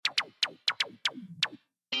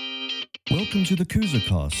Welcome to the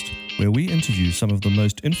Cast, where we interview some of the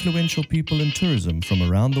most influential people in tourism from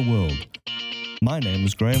around the world. My name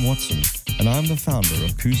is Graham Watson, and I'm the founder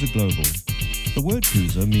of Kuza Global. The word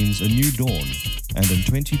Kuza means a new dawn, and in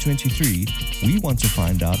 2023, we want to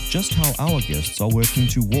find out just how our guests are working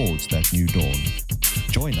towards that new dawn.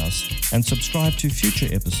 Join us and subscribe to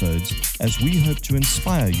future episodes as we hope to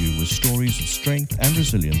inspire you with stories of strength and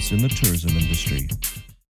resilience in the tourism industry.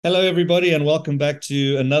 Hello, everybody, and welcome back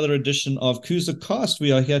to another edition of Kuza Cast.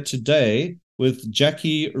 We are here today with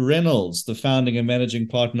Jacqui Reynolds, the founding and managing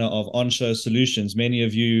partner of On-Show Solutions. Many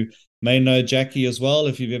of you may know Jacqui as well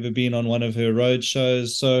if you've ever been on one of her road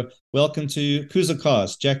shows. So welcome to Kuza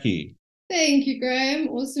Cast, Jacqui. Thank you, Graham.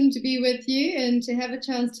 Awesome to be with you and to have a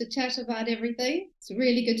chance to chat about everything. It's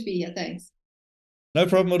really good to be here. Thanks. No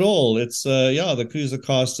problem at all. It's, the Kuza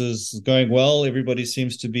Cast is going well. Everybody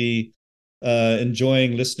seems to be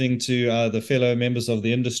enjoying listening to the fellow members of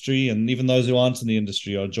the industry, and even those who aren't in the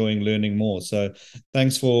industry are enjoying learning more. So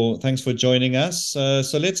thanks for joining us.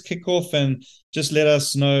 So let's kick off and just let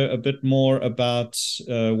us know a bit more about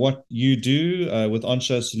what you do with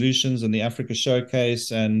On-Show Solutions and the Africa Showcase,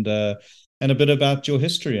 and a bit about your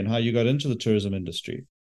history and how you got into the tourism industry.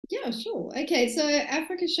 Yeah, sure. Okay, so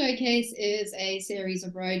Africa Showcase is a series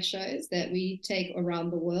of road shows that we take around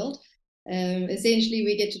the world. Essentially,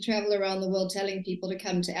 we get to travel around the world telling people to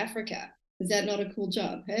come to Africa. Is that not a cool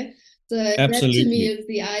job? Hey? So Absolutely. That to me is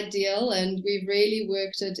the ideal, and we've really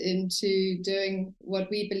worked it into doing what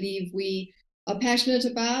we believe we are passionate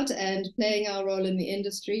about and playing our role in the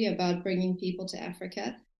industry about bringing people to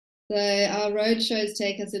Africa. So our road shows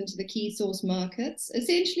take us into the key source markets.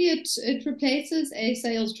 Essentially, it replaces a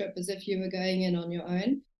sales trip as if you were going in on your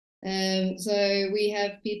own. So we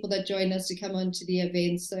have people that join us to come onto the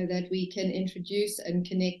events so that we can introduce and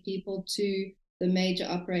connect people to the major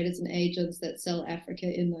operators and agents that sell Africa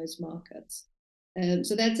in those markets.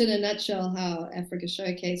 So that's in a nutshell how Africa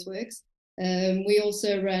Showcase works. We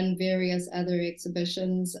also run various other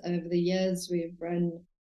exhibitions over the years. We've run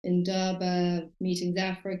Indaba, Meetings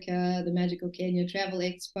Africa, the Magical Kenya Travel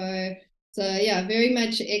Expo. So yeah, very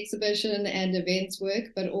much exhibition and events work,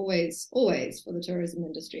 but always for the tourism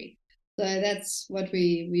industry. So that's what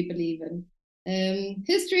we believe in.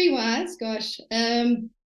 History-wise,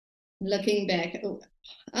 looking back,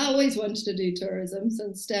 I always wanted to do tourism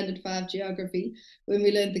since Standard 5 Geography when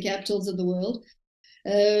we learned the capitals of the world.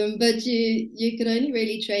 But you could only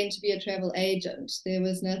really train to be a travel agent. There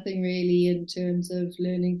was nothing really in terms of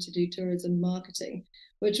learning to do tourism marketing,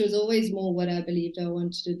 which was always more what I believed I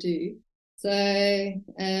wanted to do. So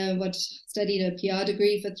studied a PR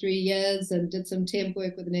degree for 3 years and did some temp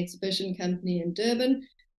work with an exhibition company in Durban.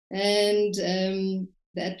 And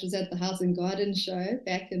that was at the House and Garden show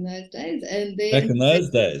back in those days. And then back in those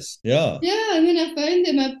days, yeah. Yeah, and then I phoned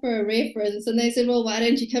them up for a reference and they said, well, why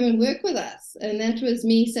don't you come and work with us? And that was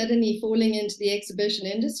me suddenly falling into the exhibition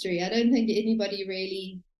industry. I don't think anybody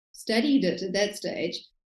really studied it at that stage.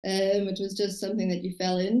 It was just something that you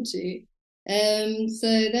fell into.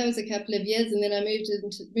 So that was a couple of years, and then I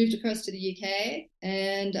moved across to the UK,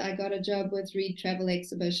 and I got a job with Reed Travel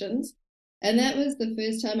Exhibitions, and that was the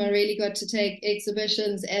first time I really got to take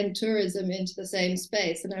exhibitions and tourism into the same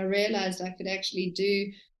space, and I realized I could actually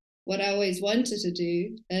do what I always wanted to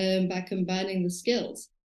do by combining the skills.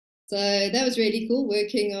 So that was really cool,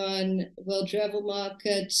 working on World Travel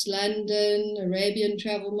Market, London, Arabian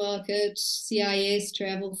Travel Market, CIS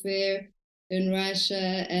Travel Fair in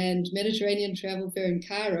Russia, and Mediterranean Travel Fair in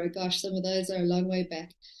Cairo. Gosh, some of those are a long way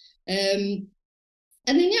back. And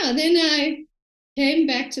then I came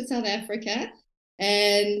back to South Africa.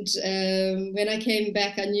 And when I came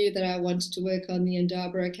back, I knew that I wanted to work on the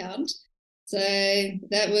Indaba account. So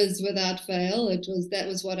that was without fail. That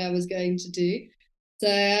was what I was going to do. So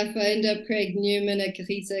I phoned up Craig Newman at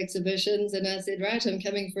Kagiso Exhibitions, and I said, right, I'm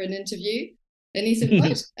coming for an interview. And he said,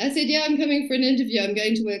 what? I said, yeah, I'm coming for an interview. I'm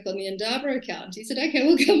going to work on the Indaba account. He said, okay,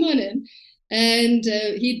 well, come on in. And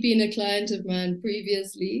he'd been a client of mine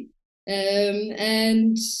previously.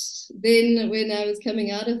 And then when I was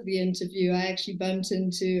coming out of the interview, I actually bumped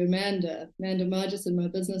into Amanda Margison, my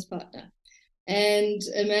business partner. And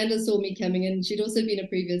Amanda saw me coming in. She'd also been a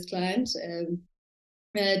previous client. I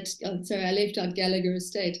left out Gallagher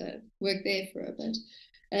Estate. I worked there for a bit.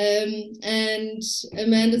 And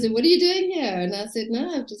Amanda said, what are you doing here? And I said,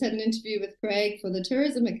 no, I've just had an interview with Craig for the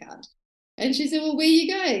tourism account. And she said, well, where are you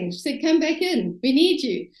going? She said, come back in. We need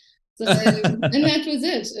you. So, and that was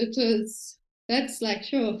it. That's like,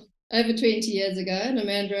 sure, over 20 years ago. And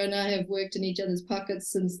Amanda and I have worked in each other's pockets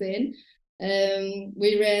since then.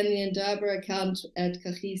 We ran the Indaba account at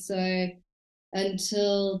Kagiso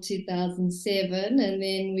until 2007, and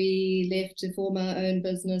then we left to form our own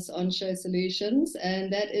business, On Show Solutions,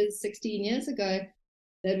 and that is 16 years ago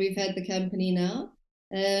that we've had the company now.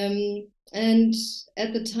 And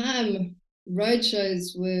at the time, road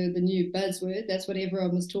shows were the new buzzword. That's what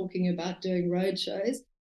everyone was talking about, doing road shows.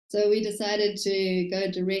 So we decided to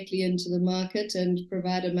go directly into the market and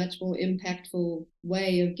provide a much more impactful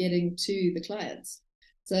way of getting to the clients.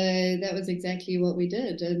 So that was exactly what we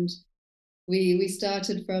did. And we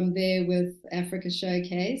started from there with Africa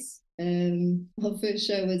Showcase. Our first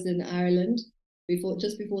show was in Ireland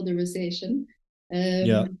just before the recession.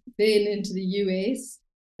 Then into the US,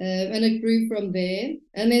 and it grew from there.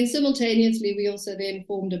 And then simultaneously, we also then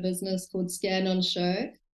formed a business called Scan on Show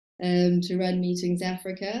to run Meetings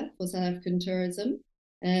Africa for South African tourism.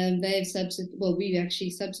 And we've actually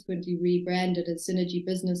subsequently rebranded as Synergy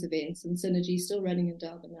Business Events, and Synergy is still running in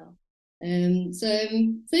Durban now. So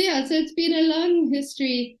it's been a long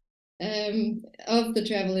history of the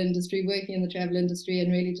travel industry, working in the travel industry,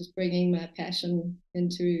 and really just bringing my passion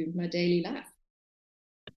into my daily life.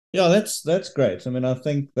 Yeah, that's great. I mean, I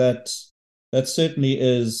think that certainly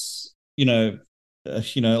is,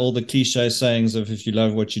 all the cliche sayings of if you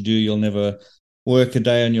love what you do, you'll never work a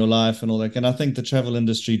day in your life and all that. And I think the travel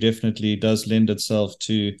industry definitely does lend itself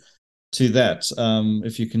to that.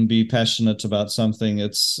 If you can be passionate about something,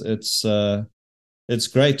 it's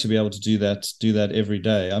great to be able to do that every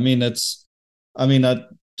day.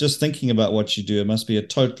 Just thinking about what you do, it must be a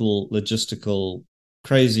total logistical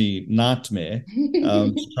crazy nightmare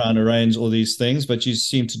to try and arrange all these things, but you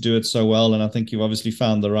seem to do it so well, and I think you've obviously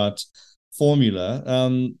found the right formula.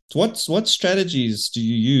 What strategies do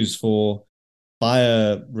you use for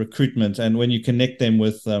buyer recruitment and when you connect them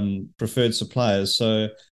with preferred suppliers? So,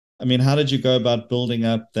 I mean, how did you go about building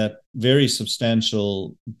up that very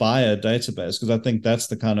substantial buyer database? Because I think that's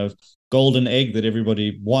the kind of golden egg that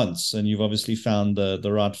everybody wants, and you've obviously found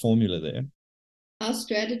the right formula there. Our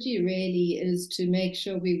strategy really is to make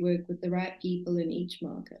sure we work with the right people in each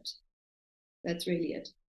market. That's really it.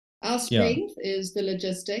 Our strength is the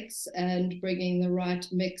logistics and bringing the right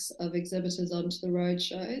mix of exhibitors onto the road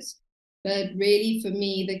shows. But really, for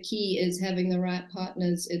me, the key is having the right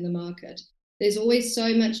partners in the market. There's always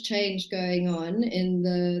so much change going on in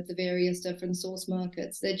the various different source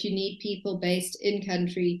markets that you need people based in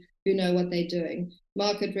country who know what they're doing.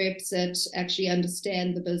 Market reps that actually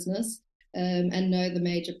understand the business and know the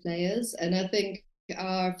major players. And I think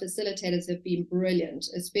our facilitators have been brilliant,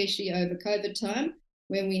 especially over COVID time,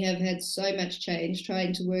 when we have had so much change,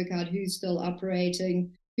 trying to work out who's still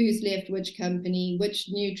operating, who's left which company, which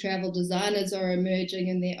new travel designers are emerging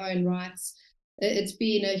in their own rights. It's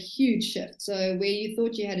been a huge shift. So where you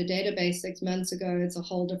thought you had a database 6 months ago, it's a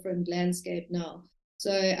whole different landscape now.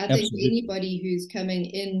 So I think anybody who's coming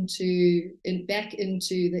back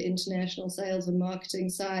into the international sales and marketing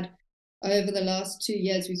side, over the last 2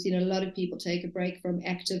 years, we've seen a lot of people take a break from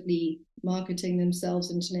actively marketing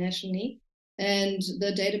themselves internationally, and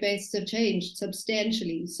the databases have changed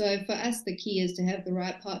substantially. So for us, the key is to have the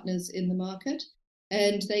right partners in the market,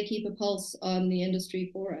 and they keep a pulse on the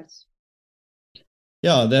industry for us.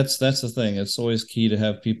 Yeah, that's the thing. It's always key to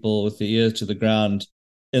have people with the ear to the ground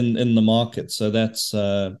in the market. So that's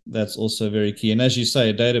also very key. And as you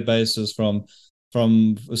say, databases from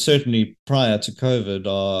certainly prior to COVID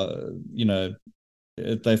are,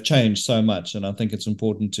 they've changed so much, and I think it's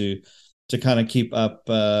important to kind of keep up.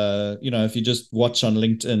 If you just watch on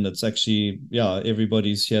LinkedIn, it's actually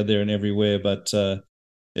everybody's here, there, and everywhere. But so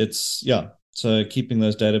keeping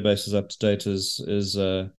those databases up to date is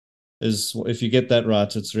if you get that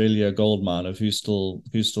right, it's really a gold mine of who's still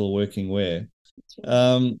working where.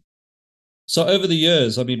 So over the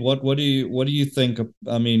years, I mean, what do you think?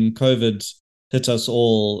 I mean, COVID hit us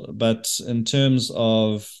all, but in terms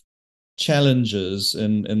of challenges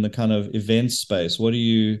in the kind of event space,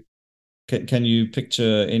 can you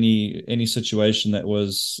picture any situation that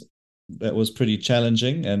was pretty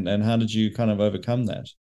challenging, and how did you kind of overcome that?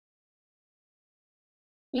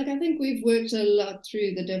 Like, I think we've worked a lot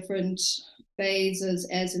through the different phases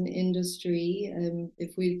as an industry.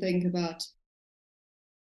 If we think about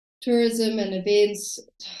tourism and events,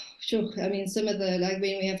 sure, I mean, some of when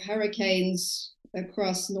we have hurricanes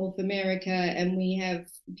across North America and we have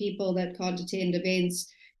people that can't attend events,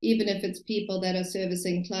 even if it's people that are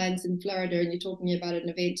servicing clients in Florida, and you're talking about an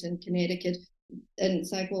event in Connecticut, and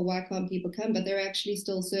it's like, well, why can't people come? But they're actually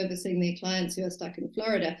still servicing their clients who are stuck in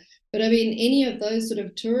Florida. But I mean, any of those sort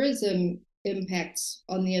of tourism impacts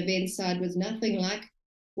on the event side was nothing like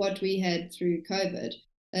what we had through COVID.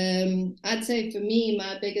 I'd say for me,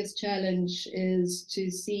 my biggest challenge is to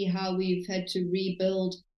see how we've had to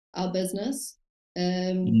rebuild our business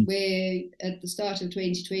where at the start of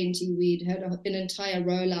 2020, we'd had an entire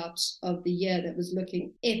rollout of the year that was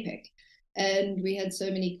looking epic. And we had so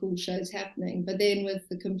many cool shows happening. But then with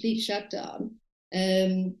the complete shutdown,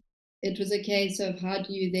 it was a case of how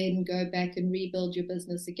do you then go back and rebuild your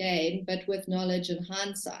business again, but with knowledge and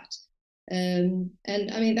hindsight. And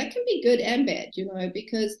I mean, that can be good and bad,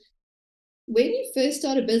 because when you first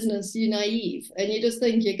start a business, you're naive and you just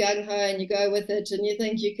think you're gung ho and you go with it and you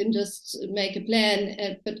think you can just make a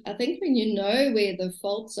plan. But I think when you know where the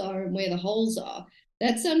faults are and where the holes are,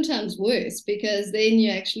 that's sometimes worse, because then you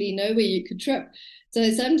actually know where you could trip. So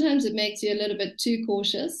sometimes it makes you a little bit too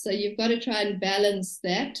cautious. So you've got to try and balance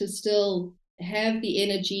that to still have the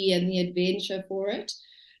energy and the adventure for it.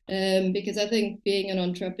 Because I think being an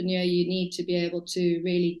entrepreneur, you need to be able to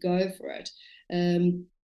really go for it.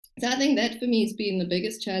 So I think that for me has been the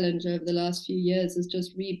biggest challenge over the last few years, is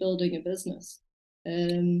just rebuilding a business.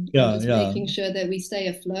 And just making sure that we stay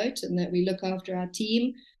afloat and that we look after our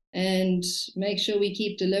team and make sure we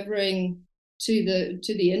keep delivering to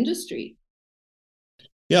the industry.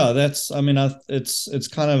 Yeah, it's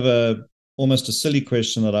kind of almost a silly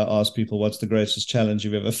question that I ask people: what's the greatest challenge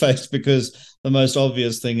you've ever faced? Because the most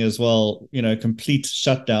obvious thing is, well, complete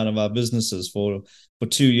shutdown of our businesses for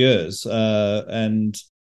 2 years. But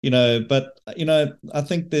I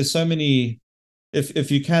think there's so many,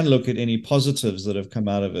 if you can look at any positives that have come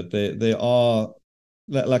out of it, there are,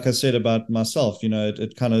 like I said about myself,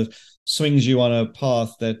 it kind of swings you on a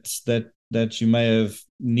path that you may have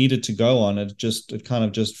needed to go on. It kind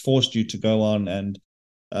of just forced you to go on. And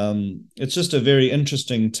it's just a very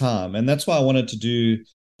interesting time. And that's why I wanted to do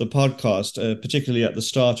the podcast, particularly at the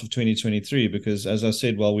start of 2023, because as I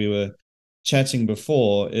said, while we were chatting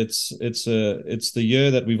before, it's the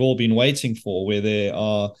year that we've all been waiting for, where there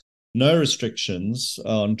are no restrictions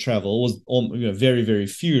on travel, very, very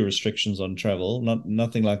few restrictions on travel,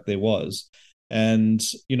 nothing like there was. And,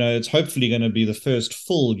 it's hopefully going to be the first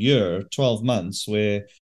full year, 12 months, where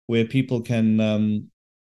people can,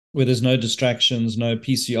 where there's no distractions, no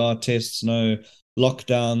PCR tests, no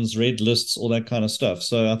lockdowns, red lists, all that kind of stuff.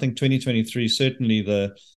 So I think 2023, certainly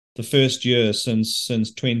the first year since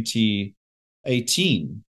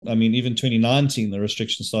 2018. I mean, even 2019, the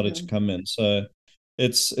restrictions started to come in. So I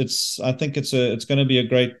think it's going to be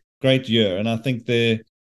a great year. And I think there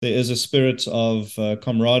is a spirit of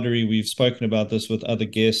camaraderie. We've spoken about this with other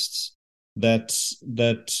guests that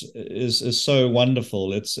is so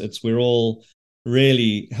wonderful. We're all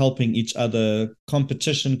really helping each other.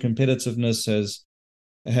 Competitiveness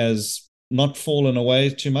has not fallen away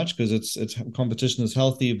too much, because it's competition is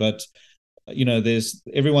healthy, but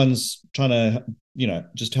everyone's trying to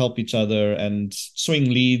just help each other and swing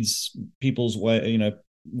leads people's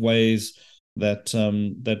ways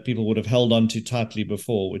that people would have held on too tightly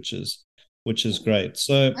before, which is great.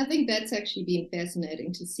 So I think that's actually been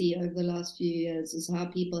fascinating to see over the last few years, is how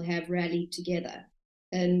people have rallied together.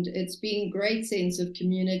 And it's been a great sense of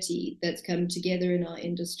community that's come together in our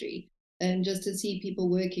industry. And just to see people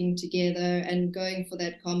working together and going for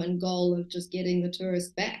that common goal of just getting the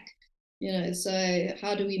tourists back. So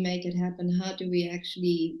how do we make it happen? How do we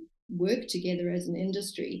actually work together as an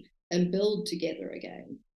industry and build together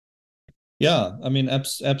again? Yeah, I mean,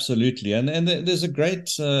 absolutely. And there's a great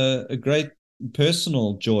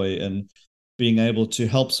personal joy in being able to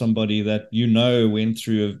help somebody that went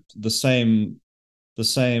through the same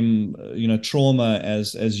trauma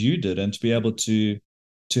as you did, and to be able to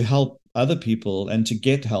help other people and to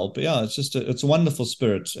get help. Yeah, it's a wonderful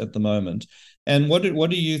spirit at the moment. And what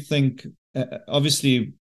do you think,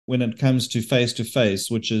 obviously, when it comes to face,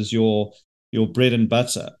 which is your bread and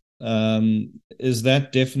butter, is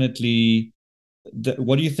that definitely,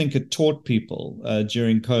 what do you think it taught people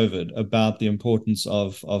during COVID about the importance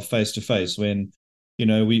of face-to-face, when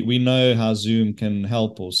we know how Zoom can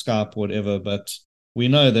help, or Skype, whatever, but we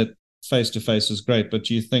know that face-to-face is great. But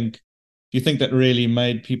do you think that really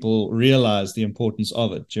made people realize the importance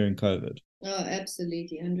of it during COVID? Oh,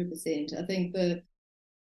 absolutely, 100%. I think the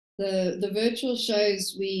virtual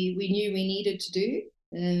shows we knew we needed to do.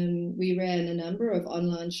 We ran a number of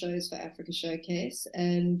online shows for Africa Showcase,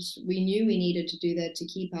 and we knew we needed to do that to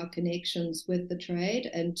keep our connections with the trade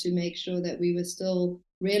and to make sure that we were still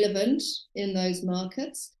relevant in those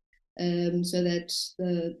markets, so that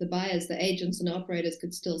the buyers, the agents and operators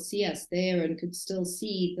could still see us there and could still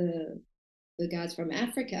see the guys from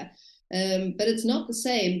Africa. But it's not the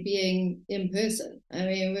same being in person. I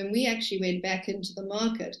mean, when we actually went back into the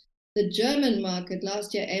market, the German market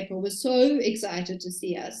last year, April, was so excited to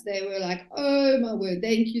see us. They were like, oh my word,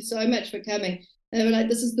 thank you so much for coming. They were like,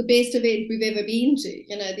 this is the best event we've ever been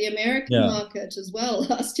to. You know, the American Yeah. market as well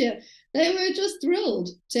last year, they were just thrilled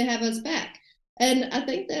to have us back. And I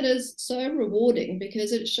think that is so rewarding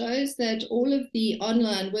because it shows that all of the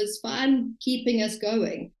online was fine keeping us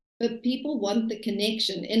going, but people want the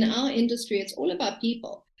connection. In our industry, it's all about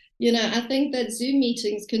people. You know, I think that Zoom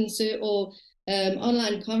meetings can or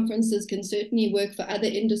online conferences can certainly work for other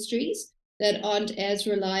industries that aren't as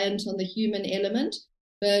reliant on the human element.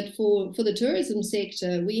 But for the tourism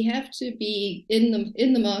sector, we have to be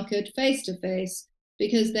in the market face to face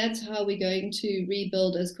because that's how we're going to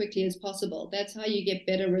rebuild as quickly as possible. That's how you get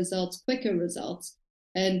better results, quicker results,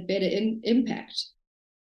 and better impact.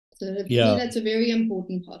 So for me, Yeah. that's a very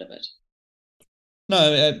important part of it.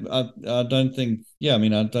 No, I don't think. Yeah, I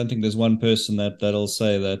mean, I don't think there's one person that'll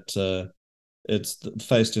say that it's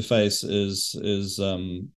face to face is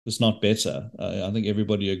not better. I think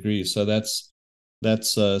everybody agrees. So that's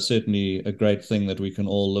certainly a great thing that we can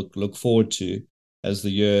all look forward to as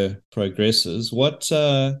the year progresses. What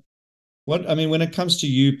I mean, when it comes to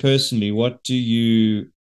you personally, what do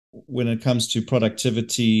you, when it comes to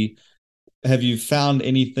productivity, have you found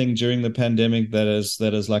anything during the pandemic that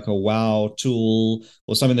is like a wow tool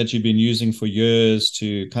or something that you've been using for years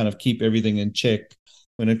to kind of keep everything in check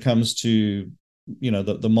when it comes to,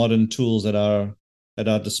 the modern tools that are at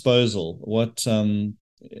our disposal? What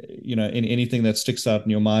anything that sticks out in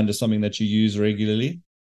your mind is something that you use regularly?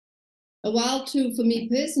 A wild tool for me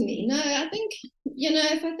personally. No, I think,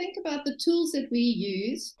 if I think about the tools that we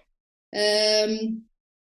use, um,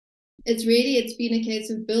 it's been a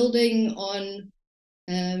case of building on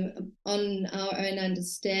our own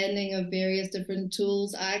understanding of various different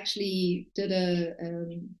tools. I actually did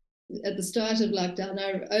at the start of lockdown,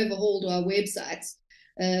 I overhauled our websites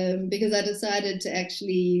because I decided to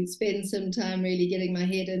actually spend some time really getting my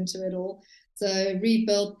head into it all. So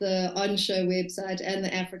rebuilt the on-show website and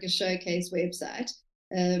the Africa Showcase website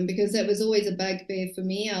because that was always a bugbear for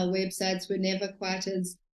me. Our websites were never quite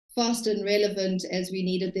as fast and relevant as we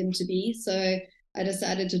needed them to be. So I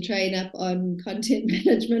decided to train up on content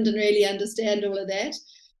management and really understand all of that.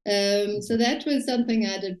 So that was something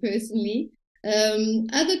I did personally.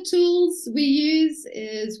 Other tools we use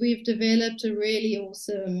is we've developed a really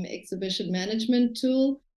awesome exhibition management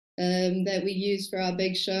tool that we use for our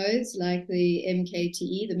big shows like the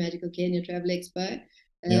MKTE, the Magical Kenya Travel Expo.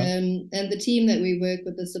 And the team that we work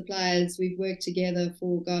with, the suppliers, we've worked together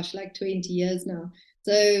for, like 20 years now.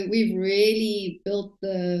 So we've really built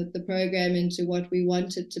the program into what we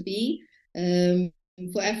want it to be.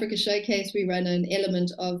 For Africa Showcase, we run an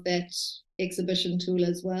element of that exhibition tool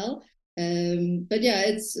as well. But yeah,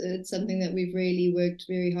 it's something that we've really worked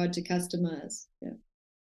very hard to customize. Yeah.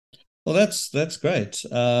 Well, that's great.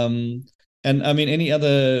 And I mean, any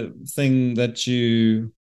other thing that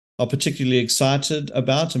you are particularly excited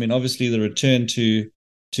about? I mean, obviously the return to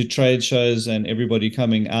trade shows and everybody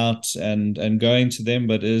coming out and going to them,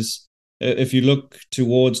 but if you look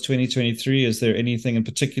towards 2023, is there anything in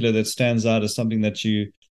particular that stands out as something that you're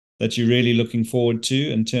really looking forward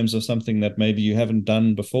to in terms of something that maybe you haven't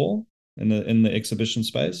done before in the exhibition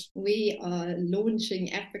space? We are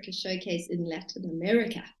launching Africa Showcase in Latin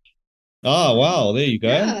America. Oh, wow. There you go.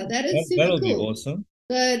 Yeah, that is super That'll be cool. awesome.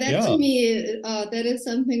 So that to me, that is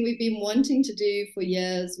something we've been wanting to do for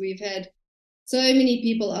years. We've had so many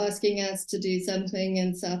people asking us to do something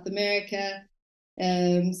in South America.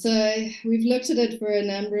 So we've looked at it for a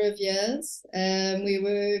number of years. We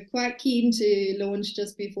were quite keen to launch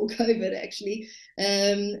just before COVID, actually.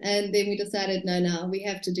 And then we decided, no, we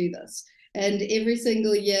have to do this. And every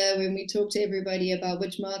single year when we talk to everybody about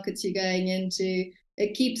which markets you're going into,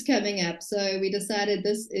 it keeps coming up. So we decided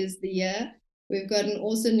this is the year. We've got an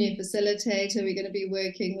awesome new facilitator we're going to be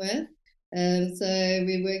working with. So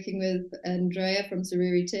we're working with Andrea from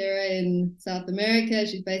Sururi Terra in South America.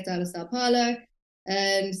 She's based out of Sao Paulo.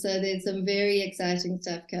 And so there's some very exciting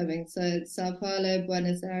stuff coming. So it's Sao Paulo,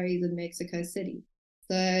 Buenos Aires, and Mexico City.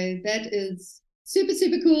 So that is super,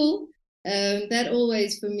 super cool. That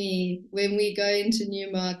always, for me, when we go into new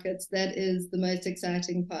markets, that is the most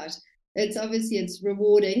exciting part. It's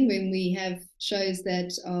rewarding when we have shows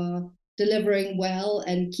that are delivering well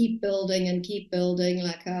and keep building,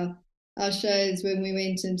 like our shows when we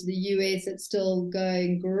went into the US. It's still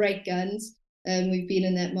going great guns, and we've been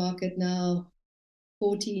in that market now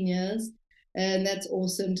 14 years, and that's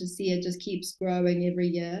awesome to see. It just keeps growing every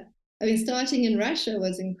year. I mean, starting in Russia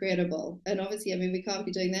was incredible, and obviously, I mean, we can't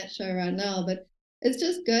be doing that show right now, but it's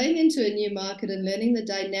just going into a new market and learning the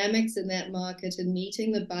dynamics in that market and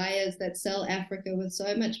meeting the buyers that sell Africa with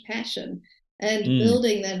so much passion and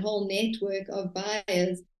building that whole network of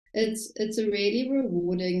buyers it's a really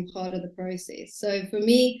rewarding part of the process. So for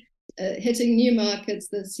me, hitting new markets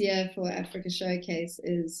this year for Africa Showcase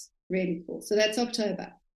is really cool. So that's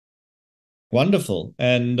October. Wonderful.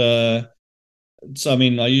 And so, I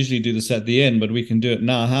mean, I usually do this at the end, but we can do it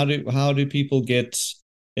now. How do people get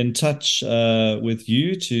in touch with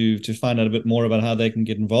you to find out a bit more about how they can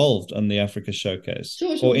get involved on the Africa Showcase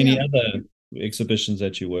Sure, or any yeah. other exhibitions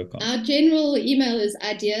that you work on? Our general email is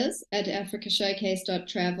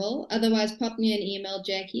ideas@africashowcase.travel. Otherwise, pop me an email,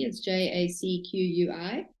 Jacqui, it's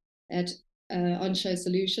JACQUI, at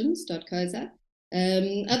onshowsolutions.coza.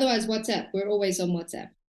 Otherwise, WhatsApp. We're always on WhatsApp.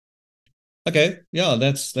 Okay, yeah,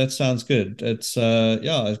 that sounds good. It's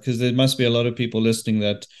yeah, because there must be a lot of people listening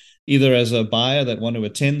that either as a buyer that want to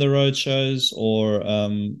attend the road shows, or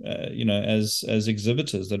you know, as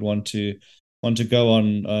exhibitors that want to go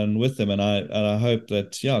on with them. And I hope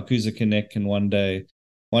that, yeah, Kuza Connect can one day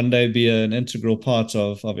be an integral part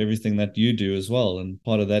of everything that you do as well, and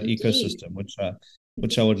part of that Indeed. ecosystem,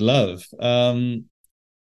 which I would love.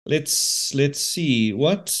 Let's see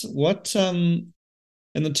what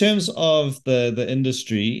in the terms of the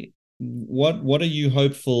industry, what are you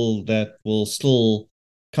hopeful that will still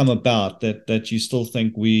come about, that you still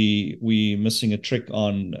think we missing a trick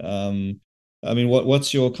on? I mean,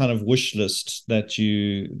 what's your kind of wish list that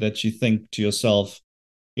you think to yourself,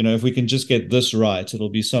 you know, if we can just get this right, it'll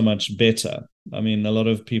be so much better. I mean, a lot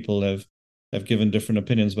of people have given different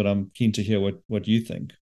opinions, but I'm keen to hear what you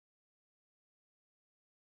think.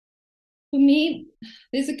 For me,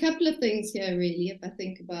 there's a couple of things here, really, if I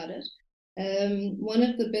think about it. One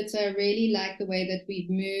of the bits, I really like the way that we've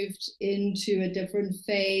moved into a different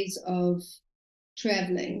phase of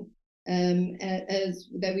traveling, as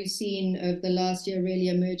that we've seen over the last year really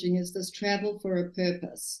emerging, is this travel for a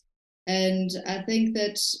purpose. And I think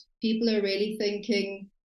that people are really thinking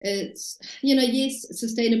it's, you know, yes,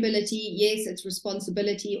 sustainability, yes, it's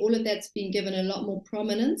responsibility, all of that's been given a lot more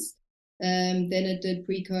prominence than it did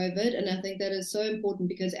pre-COVID. And I think that is so important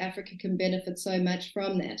because Africa can benefit so much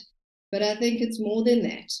from that. But I think it's more than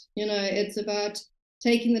that. You know, it's about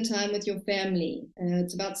taking the time with your family.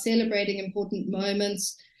 It's about celebrating important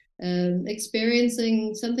moments,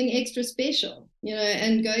 experiencing something extra special, you know,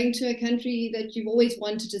 and going to a country that you've always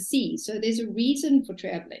wanted to see. So there's a reason for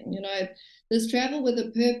traveling. You know, this travel with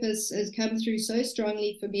a purpose has come through so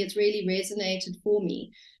strongly for me. It's really resonated for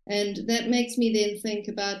me. And that makes me then think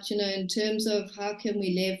about, you know, in terms of how can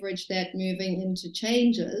we leverage that moving into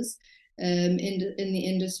changes in the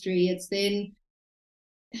industry. It's then,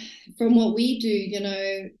 from what we do, you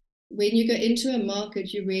know, when you go into a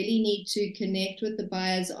market, you really need to connect with the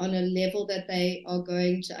buyers on a level that they are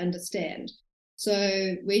going to understand.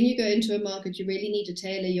 So when you go into a market, you really need to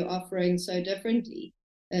tailor your offering so differently.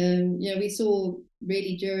 You know, we saw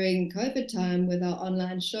really during COVID time with our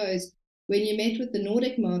online shows, when you met with the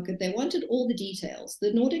Nordic market, they wanted all the details.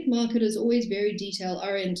 The Nordic market is always very detail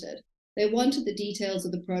oriented. They wanted the details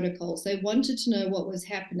of the protocols. They wanted to know what was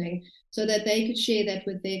happening so that they could share that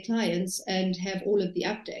with their clients and have all of the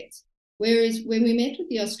updates. Whereas when we met with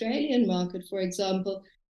the Australian market, for example,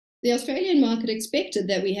 the Australian market expected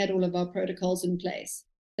that we had all of our protocols in place.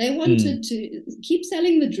 They wanted to keep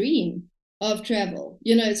selling the dream of travel,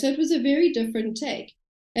 you know, so it was a very different take.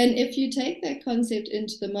 And if you take that concept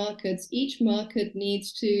into the markets, each market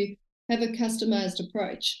needs to have a customized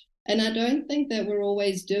approach. And I don't think that we're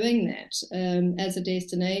always doing that as a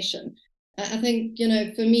destination. I think, you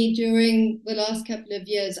know, for me, during the last couple of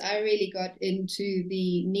years, I really got into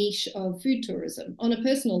the niche of food tourism on a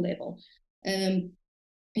personal level,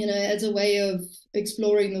 you know, as a way of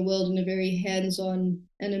exploring the world in a very hands-on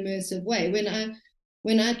and immersive way.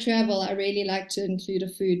 When I travel, I really like to include a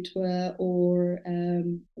food tour or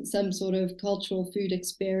some sort of cultural food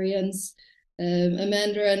experience.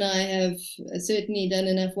 Amanda and I have certainly done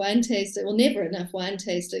enough wine tasting, well, never enough wine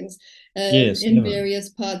tastings Yes, in never. various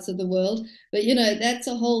parts of the world. But, you know, that's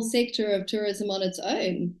a whole sector of tourism on its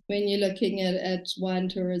own when you're looking at wine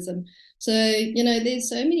tourism. So, you know, there's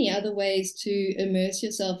so many other ways to immerse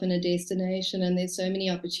yourself in a destination, and there's so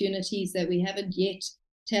many opportunities that we haven't yet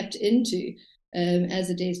tapped into.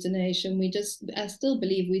 As a destination, I still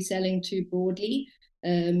believe we're selling too broadly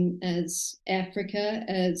as Africa,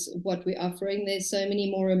 as what we're offering. There's so many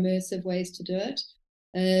more immersive ways to do it.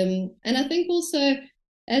 And I think also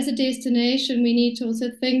as a destination, we need to also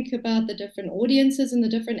think about the different audiences and the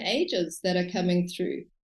different ages that are coming through.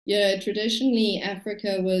 You know, traditionally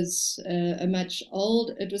Africa was a much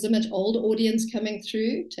old audience coming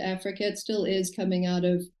through to Africa. It still is coming out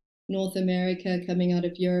of North America, coming out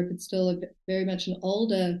of Europe. It's still very much an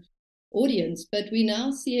older audience. But we're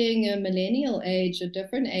now seeing a millennial age, a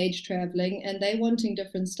different age traveling, and they wanting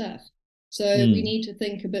different stuff. So we need to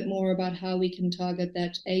think a bit more about how we can target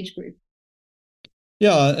that age group.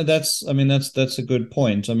 Yeah, that's a good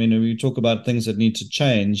point. I mean, when we talk about things that need to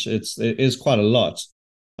change, it is quite a lot.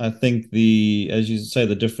 I think as you say,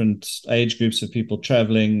 the different age groups of people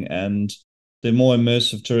traveling and the more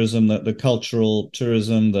immersive tourism, the cultural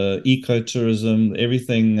tourism, the ecotourism,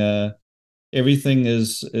 everything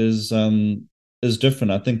is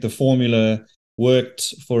different. I think the formula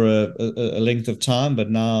worked for a length of time, but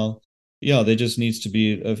now, yeah, there just needs to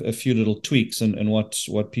be a few little tweaks in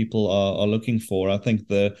what people are looking for. I think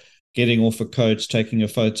the getting off a coach, taking a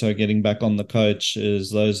photo, getting back on the coach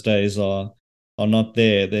those days are not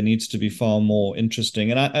there. There needs to be far more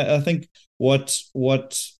interesting. And I think what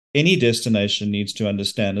any destination needs to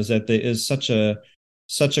understand is that there is such a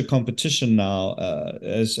competition now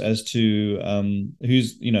as to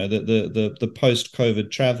who's the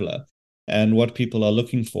post-COVID traveler and what people are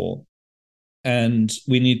looking for. And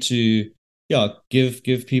we need to give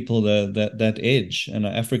people that edge. And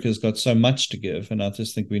Africa's got so much to give, and I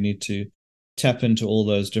just think we need to tap into all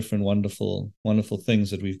those different wonderful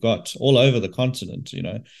things that we've got all over the continent,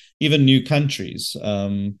 even new countries.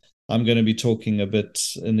 I'm going to be talking a bit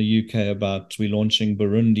in the UK about we launching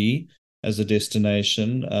Burundi as a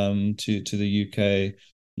destination to the UK.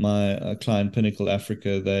 My client Pinnacle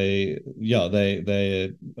Africa, they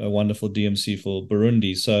a wonderful DMC for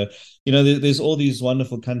Burundi. So there's all these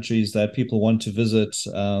wonderful countries that people want to visit,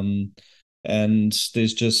 and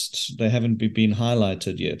they haven't been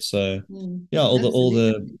highlighted yet. So all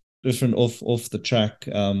the different off the track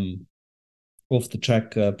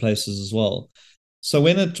places as well. So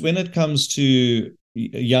when it comes to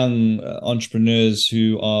young entrepreneurs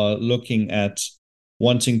who are looking at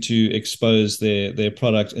wanting to expose their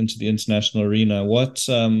product into the international arena,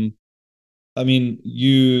 so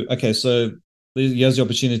here's the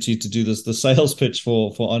opportunity to do the sales pitch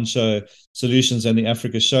for On-Show Solutions and the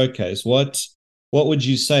Africa Showcase. What would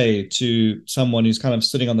you say to someone who's kind of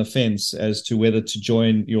sitting on the fence as to whether to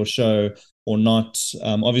join your show or not?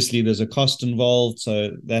 Obviously, there's a cost involved, so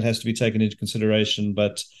that has to be taken into consideration.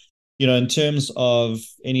 But in terms of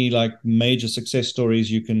any like major success stories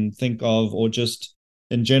you can think of, or just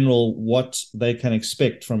in general, what they can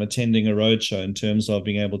expect from attending a roadshow in terms of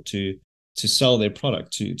being able to sell their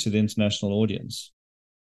product to the international audience?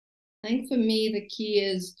 I think for me, the key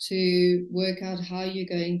is to work out how you're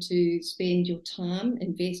going to spend your time,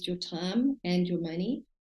 invest your time and your money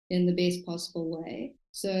in the best possible way.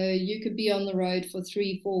 So you could be on the road for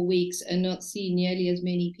 3-4 weeks and not see nearly as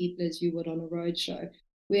many people as you would on a road show.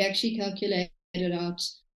 We actually calculated out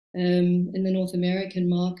in the North American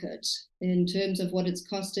market in terms of what it's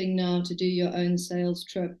costing now to do your own sales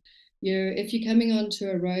trip. If you're coming onto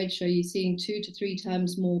a road show, you're seeing 2 to 3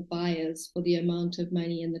 times more buyers for the amount of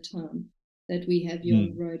money and the time that we have you on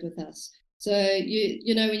the road with us. So when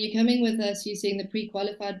you're coming with us, you're seeing the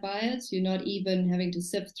pre-qualified buyers. You're not even having to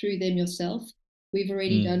sift through them yourself. We've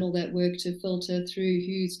already done all that work to filter through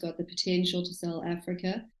who's got the potential to sell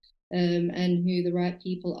Africa, and who the right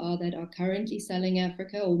people are that are currently selling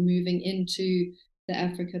Africa or moving into the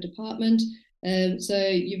Africa department. So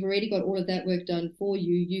you've already got all of that work done for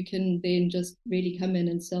you. You can then just really come in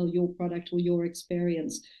and sell your product or your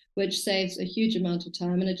experience, which saves a huge amount of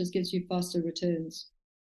time, and it just gives you faster returns.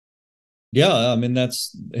 Yeah, I mean,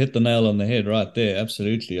 that's hit the nail on the head right there.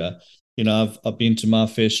 Absolutely. I've been to my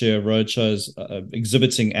fair share of roadshows,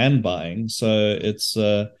 exhibiting and buying. So it's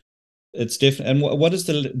definitely. And what is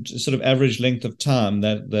the sort of average length of time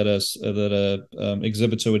that a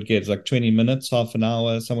exhibitor would get? It's like 20 minutes, half an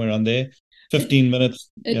hour, somewhere around there. 15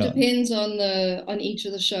 minutes. It depends on each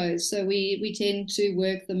of the shows. So we tend to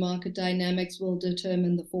work the market dynamics will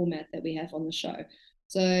determine the format that we have on the show.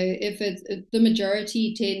 So if the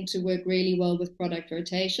majority tend to work really well with product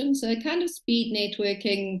rotation, so a kind of speed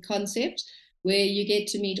networking concept where you get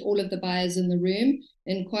to meet all of the buyers in the room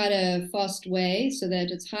in quite a fast way so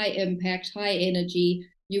that it's high impact, high energy.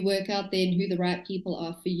 You work out then who the right people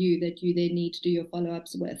are for you that you then need to do your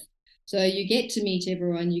follow-ups with. So you get to meet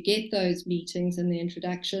everyone, you get those meetings and the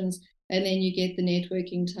introductions, and then you get the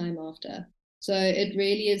networking time after. So it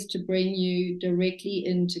really is to bring you directly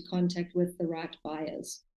into contact with the right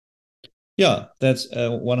buyers. Yeah, that's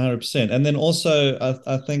 100%. And then also,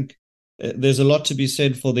 I think there's a lot to be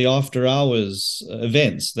said for the after hours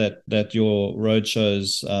events that your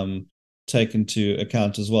roadshows take into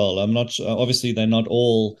account as well. I'm not obviously they're not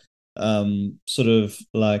all sort of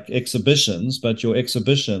like exhibitions, but your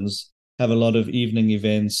exhibitions have a lot of evening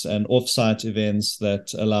events and off-site events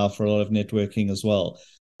that allow for a lot of networking as well.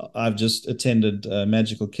 I've just attended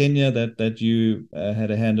Magical Kenya that you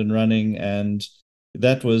had a hand in running, and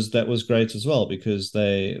that was great as well, because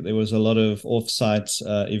there was a lot of offsite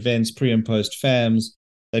events, pre and post FAMs,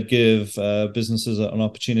 that give businesses an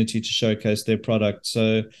opportunity to showcase their product.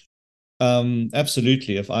 So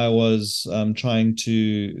absolutely, if I was trying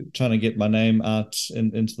to get my name out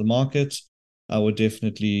into the market, I would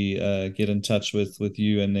definitely get in touch with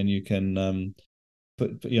you, and then you can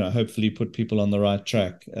hopefully put people on the right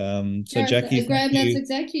track. So Jacqui, Graham, that's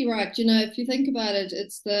exactly right. If you think about it,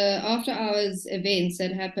 it's the after hours events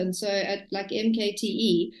that happen. So at like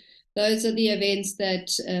MKTE, those are the events that,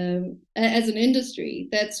 as an industry,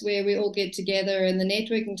 that's where we all get together, and the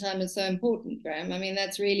networking time is so important, Graham. I mean,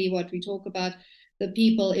 that's really what we talk about, the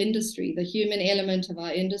people industry, the human element of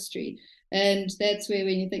our industry. And that's where,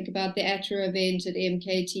 when you think about the ATRA event at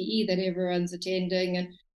MKTE that everyone's attending, and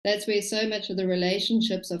that's where so much of the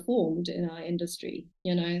relationships are formed in our industry,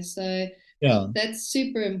 so that's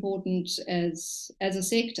super important as a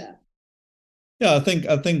sector. Yeah, I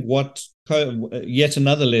think what yet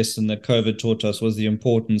another lesson that COVID taught us was the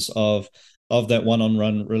importance of that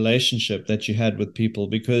one-on-one relationship that you had with people,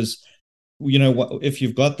 because if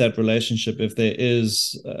you've got that relationship, if there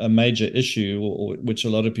is a major issue, or which a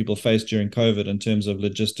lot of people faced during COVID in terms of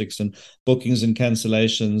logistics and bookings and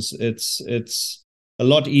cancellations, it's a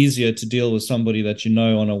lot easier to deal with somebody that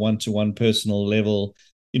on a one-to-one personal level.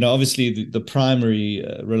 Obviously the primary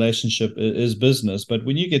relationship is business, but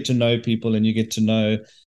when you get to know people and you get to know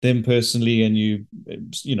them personally, and you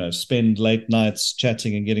spend late nights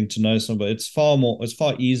chatting and getting to know somebody, it's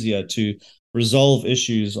far easier to resolve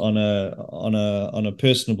issues on a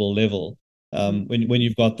personable level when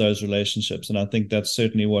you've got those relationships. And I think that's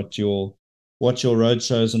certainly what your road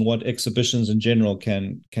shows and what exhibitions in general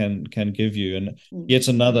can give you. And yet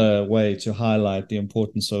another way to highlight the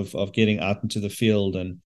importance of getting out into the field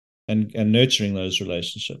and nurturing those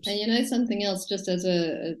relationships. And something else, just as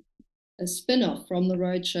a spin-off from the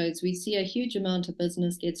road shows, we see a huge amount of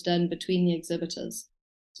business gets done between the exhibitors.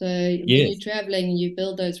 So when you're traveling, you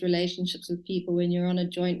build those relationships with people when you're on a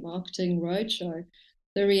joint marketing roadshow.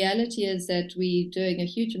 The reality is that we're doing a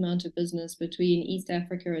huge amount of business between East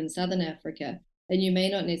Africa and Southern Africa, and you may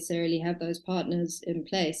not necessarily have those partners in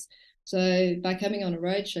place. So by coming on a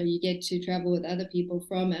roadshow, you get to travel with other people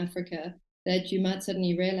from Africa that you might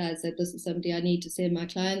suddenly realize that this is somebody I need to send my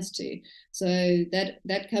clients to. So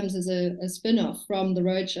that comes as a spin-off from the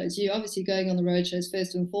roadshows. You're obviously going on the roadshows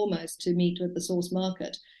first and foremost to meet with the source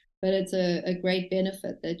market, but it's a great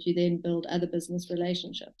benefit that you then build other business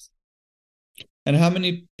relationships. And how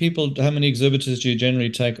many exhibitors do you generally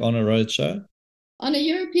take on a roadshow? On a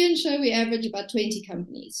European show, we average about 20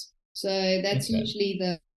 companies. So that's usually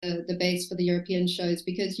the base for the European shows,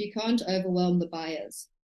 because you can't overwhelm the buyers.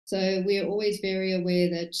 So we're always very aware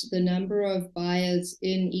that the number of buyers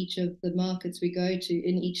in each of the markets we go to,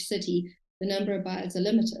 in each city, the number of buyers are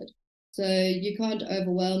limited. So you can't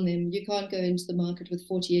overwhelm them. You can't go into the market with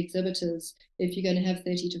 40 exhibitors if you're going to have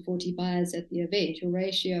 30 to 40 buyers at the event. Your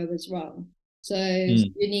ratio is wrong. So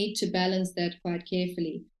you need to balance that quite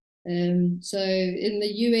carefully. So in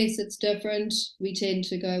the US, it's different. We tend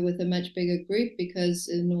to go with a much bigger group, because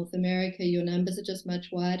in North America, your numbers are just much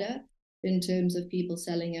wider in terms of people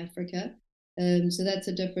selling Africa. So that's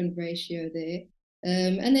a different ratio there.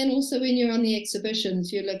 And then also when you're on the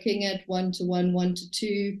exhibitions, you're looking at 1-to-1,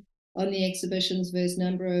 1-to-2 on the exhibitions versus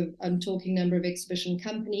number of exhibition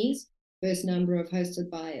companies versus number of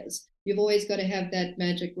hosted buyers. You've always got to have that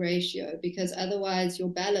magic ratio, because otherwise your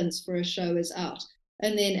balance for a show is out.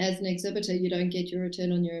 And then as an exhibitor, you don't get your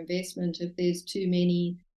return on your investment if there's too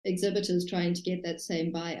many exhibitors trying to get that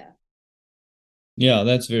same buyer. Yeah,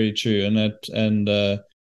 that's very true. And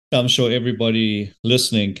I'm sure everybody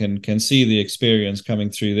listening can see the experience coming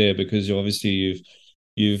through there, because obviously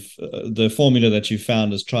you've the formula that you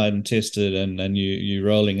found is tried and tested, and you're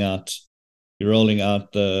rolling out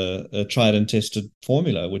the tried and tested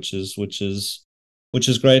formula, which is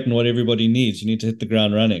great, and what everybody needs. You need to hit the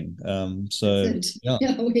ground running. So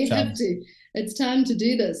yeah, we have to. It's time to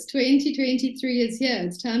do this. 2023 is here.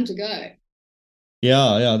 It's time to go.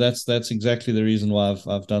 Yeah, that's exactly the reason why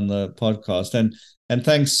I've done the podcast. And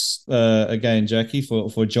thanks again,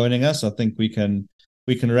 Jacqui, for joining us. I think we can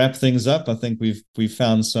wrap things up. I think we've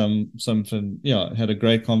found something, had a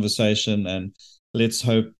great conversation, and let's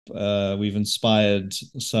hope we've inspired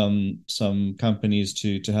some companies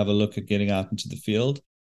to have a look at getting out into the field.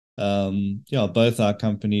 Both our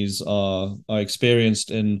companies are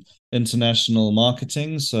experienced in international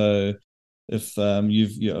marketing, so if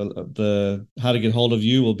the how to get hold of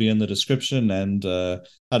you will be in the description, and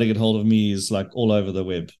how to get hold of me is like all over the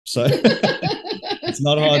web. So it's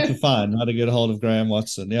not hard to find how to get a hold of Graham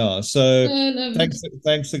Watson. Yeah. So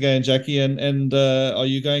thanks again, Jacqui. And are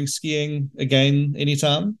you going skiing again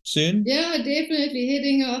anytime soon? Yeah, definitely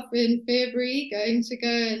heading off in February, going to go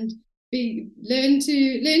and learn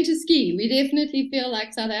to ski. We definitely feel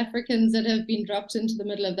like South Africans that have been dropped into the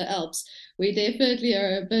middle of the Alps. We definitely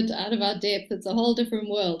are a bit out of our depth. It's a whole different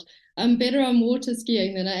world. I'm better on water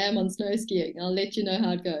skiing than I am on snow skiing. I'll let you know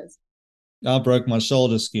how it goes. I broke my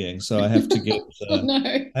shoulder skiing, so I have to get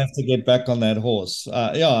I have to get back on that horse.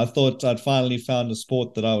 Yeah, I thought I'd finally found a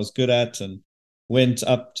sport that I was good at, and went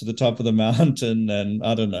up to the top of the mountain, and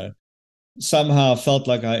I don't know, somehow felt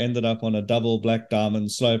like I ended up on a double black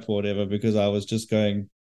diamond slope or whatever, because I was just going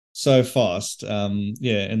so fast.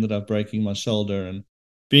 Ended up breaking my shoulder, and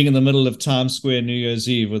being in the middle of Times Square New Year's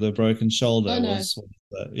Eve with a broken shoulder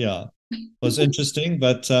was interesting.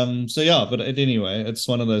 But but anyway, it's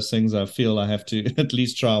one of those things I feel I have to at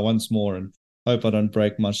least try once more and hope I don't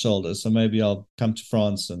break my shoulder. So maybe I'll come to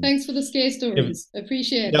France. And thanks for the scare stories.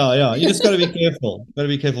 Appreciate it. Yeah. You just got to be careful. Got to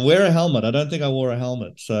be careful. Wear a helmet. I don't think I wore a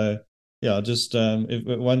helmet. So yeah, just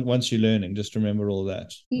once you're learning, just remember all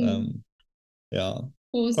that. Yeah. Awesome.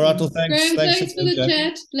 All right. Well, thanks. Graham, thanks for the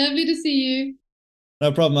chat. Lovely to see you.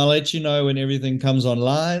 No problem. I'll let you know when everything comes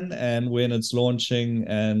online and when it's launching.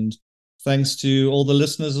 And thanks to all the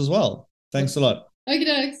listeners as well. Thanks a lot. Okay,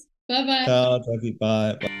 dokes. Bye-bye. Ciao, Jacqui.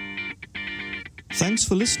 Bye. Thanks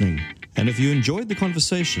for listening. And if you enjoyed the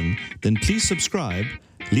conversation, then please subscribe,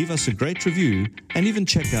 leave us a great review, and even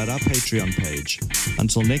check out our Patreon page.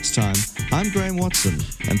 Until next time, I'm Graham Watson,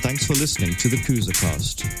 and thanks for listening to the Kuza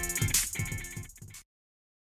Cast.